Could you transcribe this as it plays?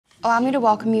Allow me to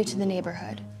welcome you to the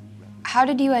neighborhood. How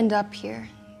did you end up here?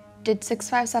 Did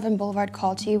 657 Boulevard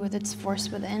call to you with its force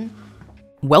within?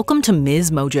 Welcome to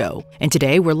MsMojo, and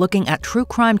today we're looking at true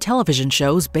crime television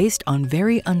shows based on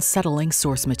very unsettling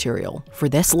source material. For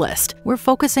this list, we're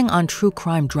focusing on true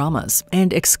crime dramas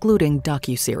and excluding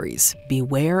docuseries.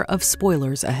 Beware of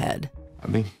spoilers ahead. I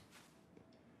mean,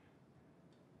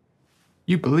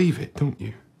 you believe it, don't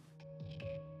you?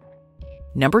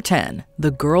 Number 10,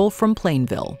 The Girl from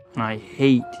Plainville. I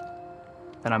hate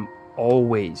that I'm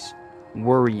always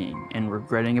worrying and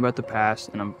regretting about the past,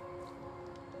 and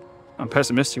I'm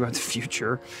pessimistic about the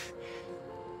future.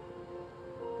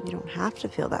 You don't have to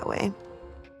feel that way.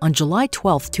 On July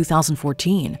 12,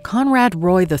 2014, Conrad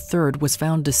Roy III was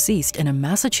found deceased in a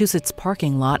Massachusetts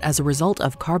parking lot as a result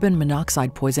of carbon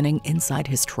monoxide poisoning inside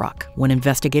his truck. When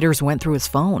investigators went through his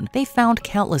phone, they found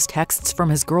countless texts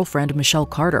from his girlfriend, Michelle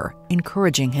Carter,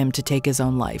 encouraging him to take his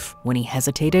own life. When he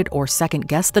hesitated or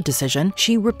second-guessed the decision,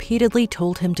 she repeatedly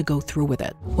told him to go through with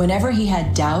it. Whenever he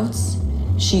had doubts,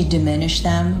 she diminished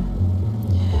them.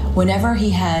 Whenever he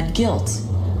had guilt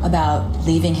about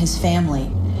leaving his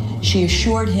family, she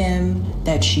assured him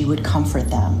that she would comfort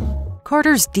them.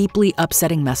 Carter's deeply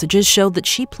upsetting messages showed that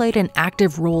she played an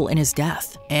active role in his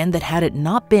death, and that had it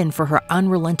not been for her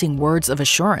unrelenting words of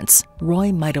assurance,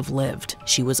 Roy might have lived.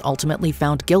 She was ultimately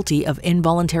found guilty of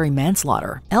involuntary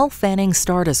manslaughter. Elle Fanning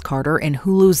starred as Carter in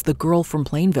Hulu's The Girl from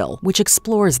Plainville, which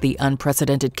explores the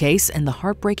unprecedented case and the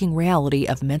heartbreaking reality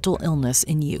of mental illness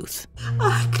in youth.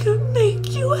 I could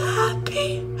make you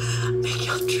happy, make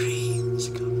your dreams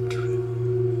come true.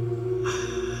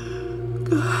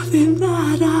 Nothing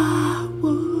that I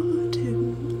wouldn't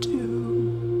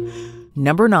do.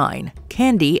 Number 9,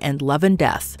 Candy and Love and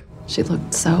Death. She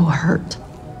looked so hurt.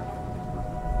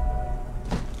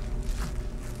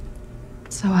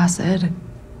 So I said,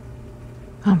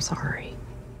 I'm sorry.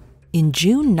 In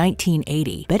June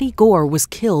 1980, Betty Gore was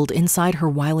killed inside her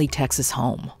Wiley, Texas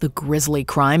home. The grisly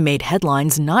crime made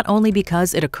headlines not only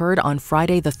because it occurred on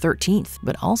Friday the 13th,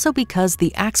 but also because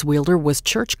the axe wielder was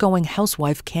church-going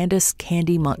housewife Candace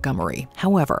 "Candy" Montgomery.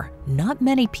 However, not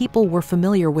many people were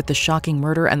familiar with the shocking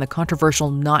murder and the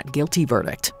controversial not guilty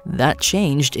verdict. That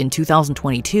changed in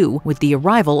 2022 with the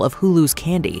arrival of Hulu's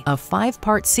Candy, a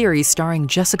 5-part series starring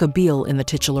Jessica Biel in the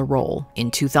titular role. In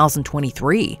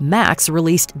 2023, Max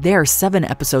released their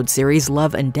 7-episode series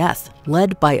Love and Death,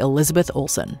 led by Elizabeth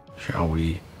Olsen. Shall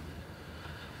we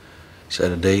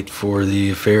set a date for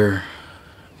the affair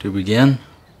to begin?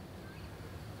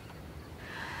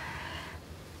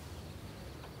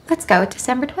 Let's go with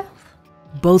December 12th.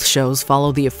 Both shows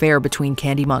follow the affair between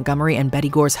Candy Montgomery and Betty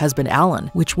Gore's husband Alan,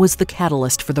 which was the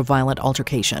catalyst for the violent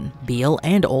altercation. Biel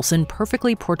and Olsen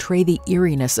perfectly portray the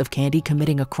eeriness of Candy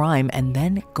committing a crime and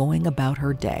then going about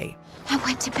her day. I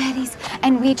went to Betty's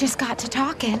and we just got to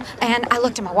talking, and I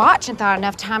looked at my watch and thought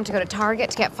enough time to go to Target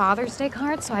to get Father's Day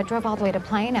cards, so I drove all the way to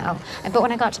Plano. But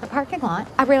when I got to the parking lot,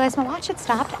 I realized my watch had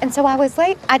stopped, and so I was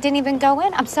late. I didn't even go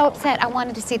in. I'm so upset. I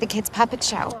wanted to see the kids' puppet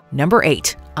show. Number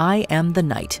 8, I Am the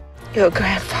Night. Your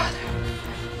grandfather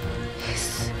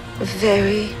is a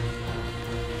very,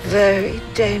 very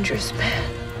dangerous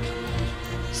man.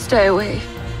 Stay away.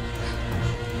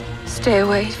 Stay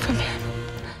away from him.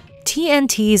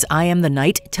 TNT's I Am the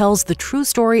Night tells the true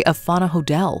story of Fauna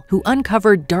Hodel, who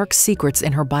uncovered dark secrets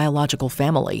in her biological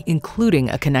family, including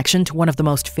a connection to one of the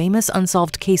most famous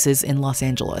unsolved cases in Los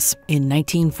Angeles. In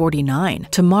 1949,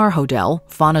 Tamar Hodel,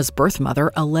 Fauna's birth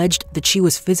mother, alleged that she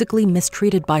was physically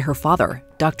mistreated by her father,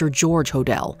 Dr. George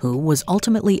Hodel, who was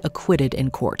ultimately acquitted in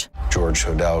court. George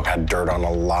Hodel had dirt on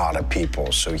a lot of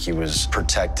people, so he was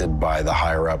protected by the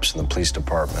higher-ups in the police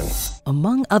department.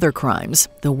 Among other crimes,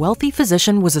 the wealthy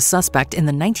physician was a suspect in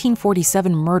the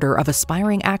 1947 murder of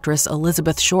aspiring actress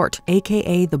Elizabeth Short,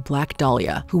 aka the Black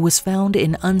Dahlia, who was found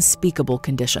in unspeakable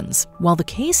conditions. While the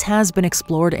case has been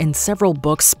explored in several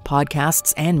books,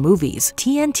 podcasts, and movies,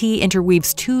 TNT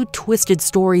interweaves 2 twisted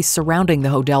stories surrounding the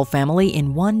Hodel family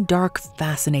in one dark,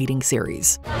 fascinating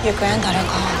series. Your granddaughter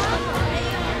called.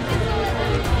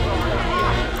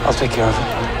 I'll take care of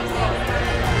it.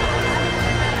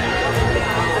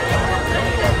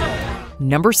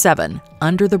 Number 7,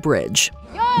 Under the Bridge.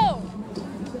 Yo!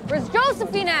 Where's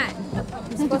Josephine at?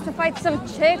 I'm supposed to fight some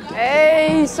chick.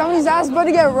 Hey, somebody's ass about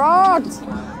to get rocked.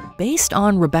 Based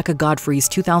on Rebecca Godfrey's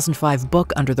 2005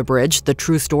 book Under the Bridge, the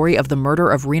true story of the murder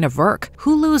of Rena Virk,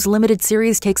 Hulu's limited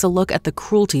series takes a look at the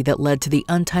cruelty that led to the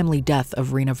untimely death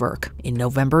of Rena Virk. In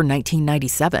November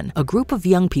 1997, a group of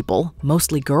young people,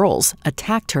 mostly girls,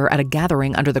 attacked her at a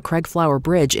gathering under the Craigflower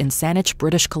Bridge in Saanich,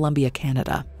 British Columbia,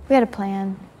 Canada. We had a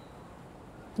plan,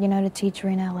 to teach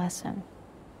Rena a lesson.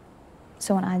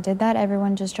 So when I did that,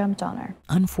 everyone just jumped on her.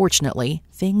 Unfortunately,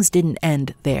 things didn't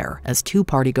end there, as two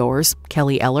partygoers,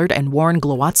 Kelly Ellard and Warren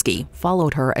Glowatsky,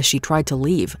 followed her as she tried to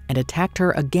leave and attacked her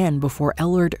again before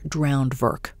Ellard drowned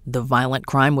Verk. The violent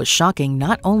crime was shocking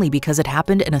not only because it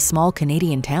happened in a small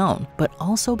Canadian town, but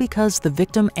also because the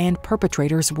victim and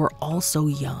perpetrators were also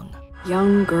young.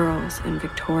 Young girls in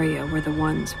Victoria were the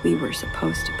ones we were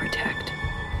supposed to protect.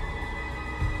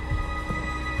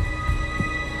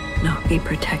 Not be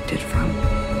protected from.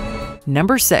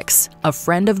 Number 6, a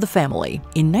friend of the family.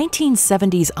 In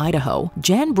 1970s Idaho,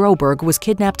 Jan Broberg was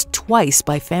kidnapped twice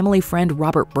by family friend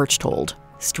Robert Berchtold.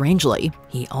 Strangely,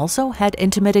 he also had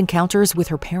intimate encounters with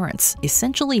her parents,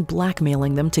 essentially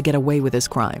blackmailing them to get away with his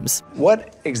crimes.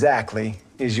 What exactly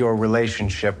is your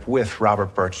relationship with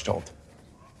Robert Berchtold?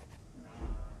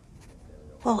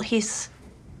 Well, he's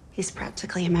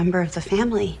practically a member of the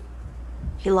family.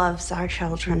 He loves our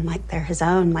children like they're his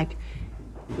own, like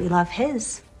we love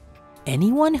his.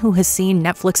 Anyone who has seen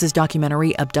Netflix's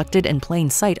documentary Abducted in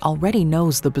Plain Sight already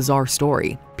knows the bizarre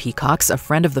story. Peacock's A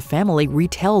Friend of the Family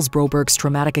retells Broberg's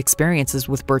traumatic experiences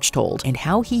with Berchtold and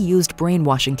how he used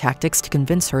brainwashing tactics to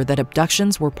convince her that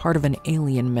abductions were part of an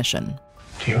alien mission.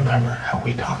 Do you remember how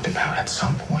we talked about at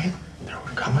some point there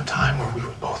would come a time where we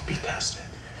would both be tested?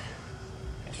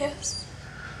 Yes.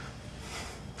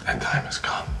 That time has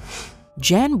come.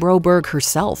 Jan Broberg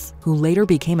herself, who later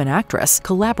became an actress,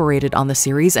 collaborated on the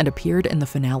series and appeared in the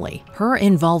finale. Her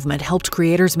involvement helped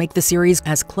creators make the series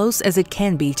as close as it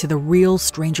can be to the real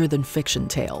stranger-than-fiction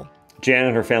tale. Jan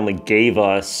and her family gave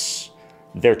us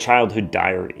their childhood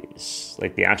diaries,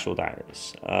 like the actual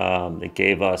diaries. They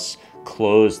gave us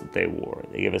clothes that they wore.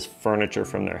 They gave us furniture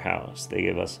from their house. They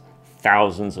gave us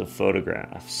thousands of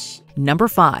photographs. Number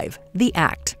 5, The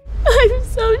Act. I'm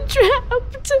so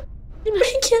trapped. And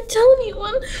I can't tell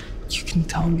anyone. You can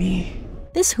tell me.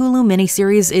 This Hulu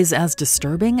miniseries is as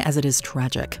disturbing as it is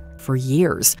tragic. For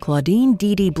years, Claudine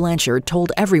Dee Blanchard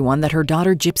told everyone that her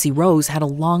daughter Gypsy Rose had a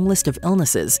long list of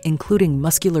illnesses, including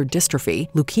muscular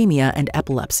dystrophy, leukemia, and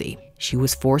epilepsy. She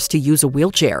was forced to use a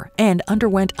wheelchair and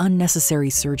underwent unnecessary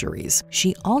surgeries.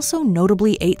 She also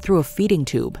notably ate through a feeding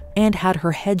tube and had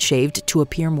her head shaved to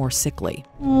appear more sickly.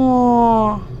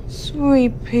 Aw,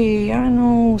 sweet pea, I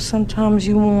know sometimes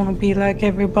you want to be like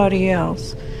everybody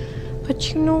else.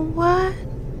 But you know what?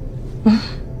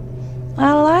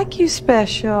 I like you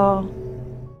special.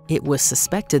 It was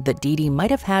suspected that Dee Dee might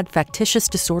have had factitious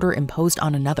disorder imposed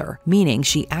on another, meaning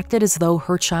she acted as though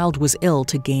her child was ill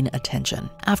to gain attention.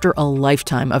 After a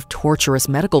lifetime of torturous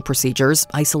medical procedures,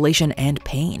 isolation, and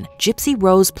pain, Gypsy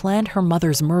Rose planned her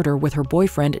mother's murder with her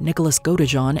boyfriend Nicholas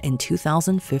Godejohn in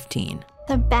 2015.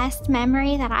 The best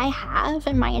memory that I have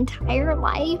in my entire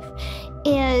life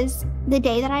is the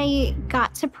day that I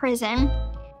got to prison.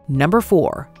 Number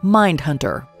 4,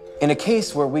 Mindhunter. In a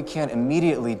case where we can't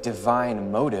immediately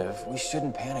divine motive, we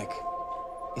shouldn't panic.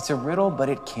 It's a riddle, but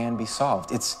it can be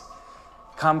solved. It's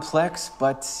complex,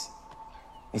 but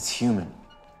it's human.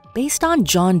 Based on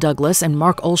John Douglas and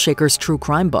Mark Olshaker's true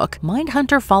crime book,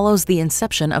 Mindhunter follows the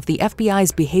inception of the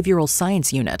FBI's Behavioral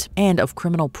Science Unit and of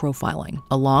criminal profiling.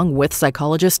 Along with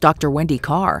psychologist Dr. Wendy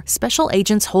Carr, special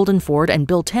agents Holden Ford and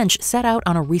Bill Tench set out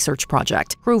on a research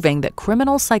project, proving that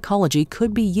criminal psychology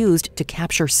could be used to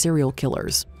capture serial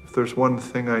killers. If there's one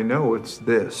thing I know, it's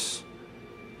this.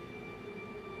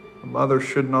 A mother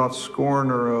should not scorn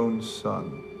her own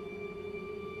son.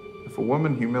 If a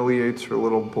woman humiliates her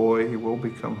little boy, he will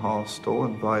become hostile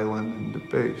and violent and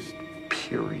debased.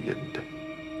 Period.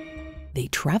 They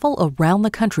travel around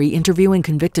the country interviewing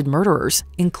convicted murderers,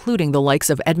 including the likes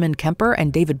of Edmund Kemper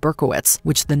and David Berkowitz,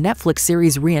 which the Netflix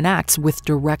series reenacts with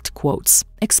direct quotes.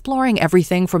 Exploring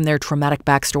everything from their traumatic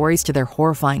backstories to their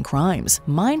horrifying crimes,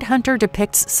 Mindhunter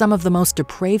depicts some of the most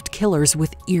depraved killers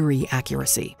with eerie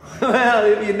accuracy. Well,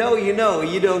 if you know, you know.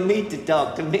 You don't need to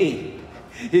talk to me.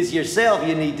 It's yourself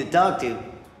you need to talk to.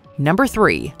 Number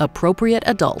 3, Appropriate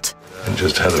Adult. And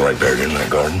just heather right buried in that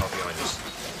garden.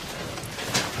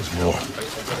 There's more.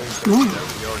 You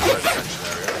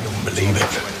don't believe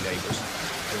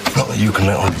it. Not that you can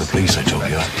let on to the police, I told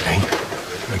you, okay?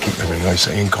 I keep everything I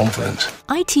say in confidence.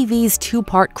 ITV's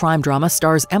 2-part crime drama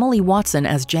stars Emily Watson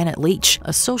as Janet Leach,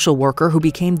 a social worker who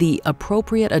became the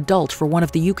appropriate adult for one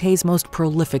of the UK's most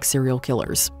prolific serial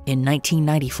killers. In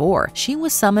 1994, she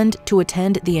was summoned to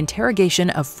attend the interrogation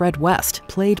of Fred West,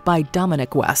 played by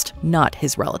Dominic West, not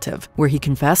his relative, where he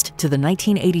confessed to the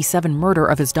 1987 murder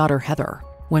of his daughter Heather.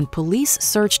 When police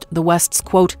searched the West's,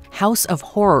 quote, house of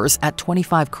horrors at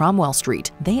 25 Cromwell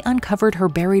Street, they uncovered her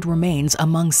buried remains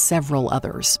among several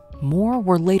others. More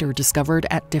were later discovered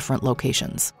at different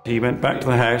locations. He went back to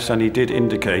the house and he did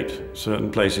indicate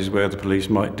certain places where the police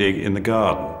might dig in the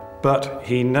garden. But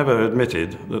he never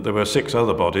admitted that there were 6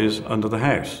 other bodies under the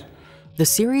house. The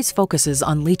series focuses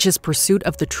on Leach's pursuit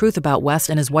of the truth about West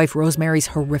and his wife Rosemary's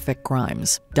horrific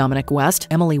crimes. Dominic West,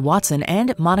 Emily Watson,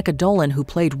 and Monica Dolan, who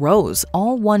played Rose,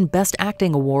 all won Best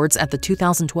Acting awards at the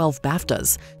 2012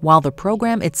 BAFTAs, while the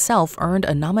program itself earned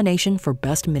a nomination for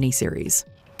Best Miniseries.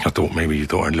 I thought maybe you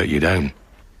thought I'd let you down.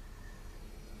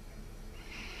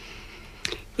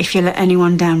 If you let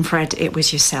anyone down, Fred, it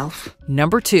was yourself.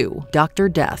 Number 2, Dr.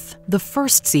 Death. The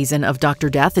first season of Dr.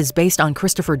 Death is based on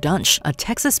Christopher Dunch, a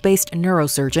Texas-based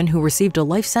neurosurgeon who received a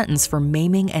life sentence for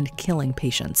maiming and killing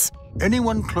patients.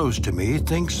 Anyone close to me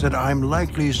thinks that I'm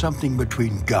likely something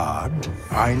between God,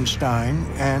 Einstein,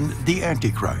 and the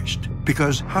Antichrist.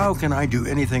 Because how can I do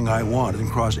anything I want and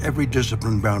cross every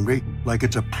discipline boundary like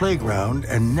it's a playground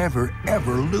and never,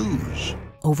 ever lose?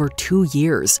 Over 2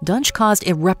 years, Dunch caused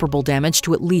irreparable damage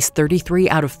to at least 33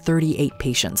 out of 38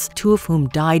 patients, 2 of whom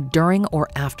died during or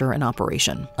after an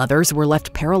operation. Others were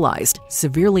left paralyzed,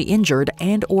 severely injured,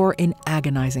 and/or in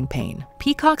agonizing pain.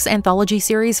 Peacock's anthology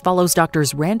series follows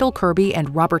doctors Randall Kirby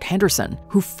and Robert Henderson,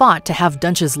 who fought to have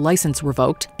Dunch's license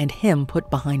revoked and him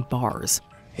put behind bars.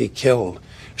 He killed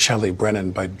Shelley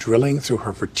Brennan by drilling through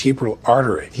her vertebral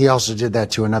artery. He also did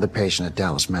that to another patient at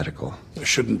Dallas Medical.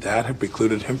 Shouldn't that have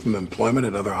precluded him from employment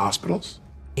at other hospitals?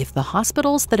 If the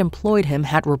hospitals that employed him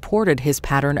had reported his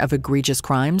pattern of egregious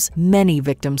crimes, many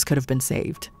victims could have been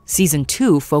saved. Season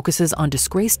 2 focuses on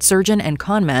disgraced surgeon and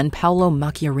conman Paolo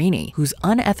Macchiarini, whose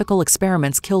unethical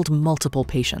experiments killed multiple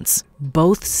patients.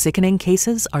 Both sickening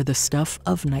cases are the stuff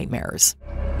of nightmares.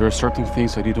 There are certain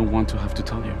things I didn't want to have to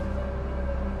tell you.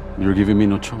 You're giving me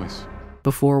no choice.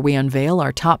 Before we unveil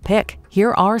our top pick,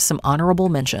 here are some honorable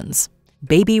mentions.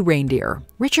 Baby Reindeer,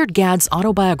 Richard Gadd's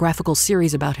autobiographical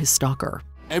series about his stalker.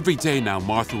 Every day now,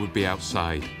 Martha would be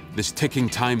outside, this ticking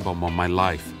time bomb on my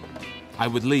life. I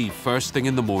would leave first thing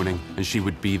in the morning, and she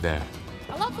would be there.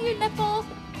 I love you, nipple.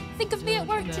 Think of me at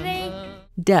work today.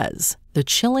 Des, the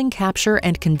chilling capture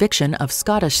and conviction of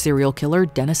Scottish serial killer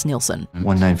Dennis Nielsen.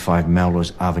 195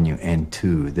 Melrose Avenue,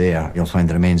 N2. There, you'll find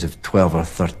the remains of 12 or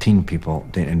 13 people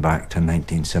dating back to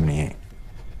 1978.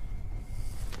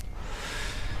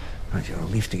 I've got a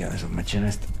leaf to get this off my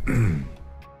chest.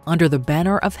 Under the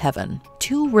Banner of Heaven,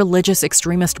 2 religious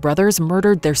extremist brothers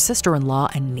murdered their sister-in-law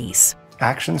and niece.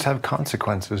 Actions have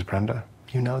consequences, Brenda.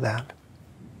 You know that.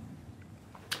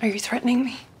 Are you threatening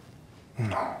me?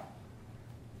 No.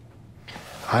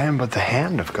 I am but the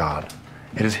hand of God.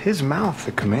 It is his mouth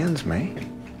that commands me.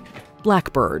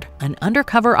 Blackbird, an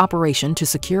undercover operation to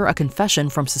secure a confession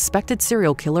from suspected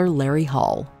serial killer Larry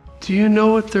Hall. Do you know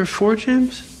what they're for,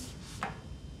 James?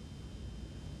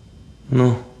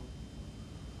 No.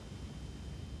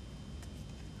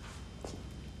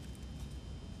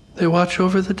 They watch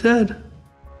over the dead.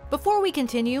 Before we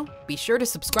continue, be sure to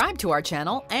subscribe to our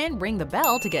channel and ring the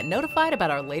bell to get notified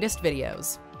about our latest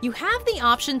videos. You have the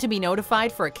option to be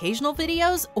notified for occasional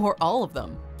videos or all of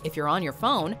them. If you're on your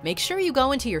phone, make sure you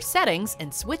go into your settings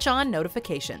and switch on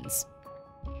notifications.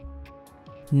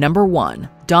 Number 1.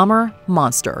 Dahmer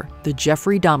Monster, the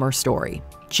Jeffrey Dahmer story.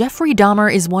 Jeffrey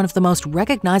Dahmer is one of the most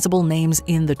recognizable names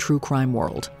in the true crime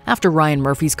world. After Ryan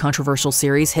Murphy's controversial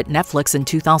series hit Netflix in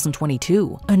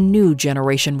 2022, a new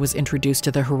generation was introduced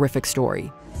to the horrific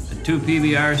story. 2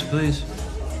 PBRs, please.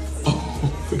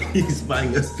 Oh, he's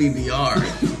buying us PBR.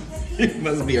 He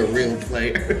must be a real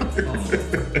player.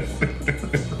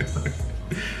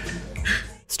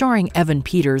 Starring Evan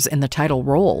Peters in the title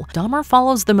role, Dahmer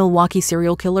follows the Milwaukee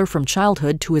serial killer from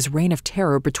childhood to his reign of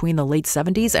terror between the late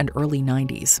 70s and early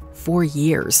 90s. For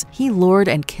years, he lured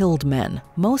and killed men,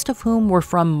 most of whom were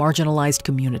from marginalized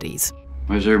communities.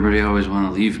 Why does everybody always want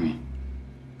to leave me?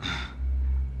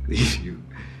 Leave you?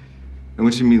 And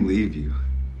what you mean leave you?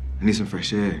 I need some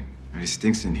fresh air. It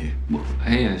stinks in here. Well,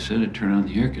 hey, I said to turn on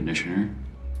the air conditioner.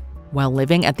 While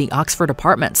living at the Oxford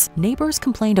apartments, neighbors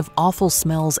complained of awful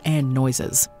smells and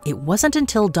noises. It wasn't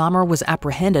until Dahmer was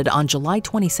apprehended on July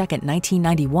 22,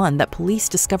 1991 that police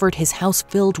discovered his house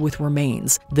filled with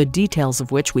remains, the details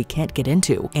of which we can't get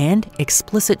into, and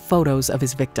explicit photos of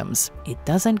his victims. It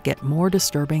doesn't get more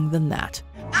disturbing than that.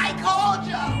 I called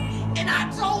you, and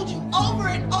I told you over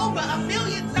and over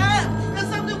 1,000,000 times that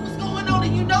something was going on,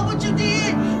 and you know what you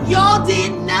did? Y'all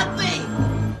did nothing.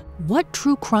 What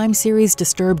true crime series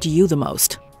disturbed you the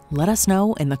most? Let us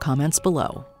know in the comments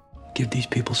below. Give these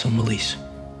people some release.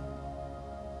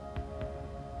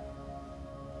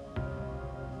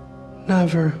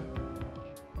 Never.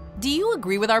 Do you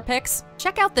agree with our picks?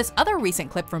 Check out this other recent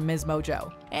clip from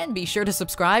MsMojo. And be sure to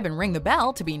subscribe and ring the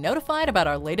bell to be notified about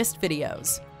our latest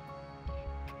videos.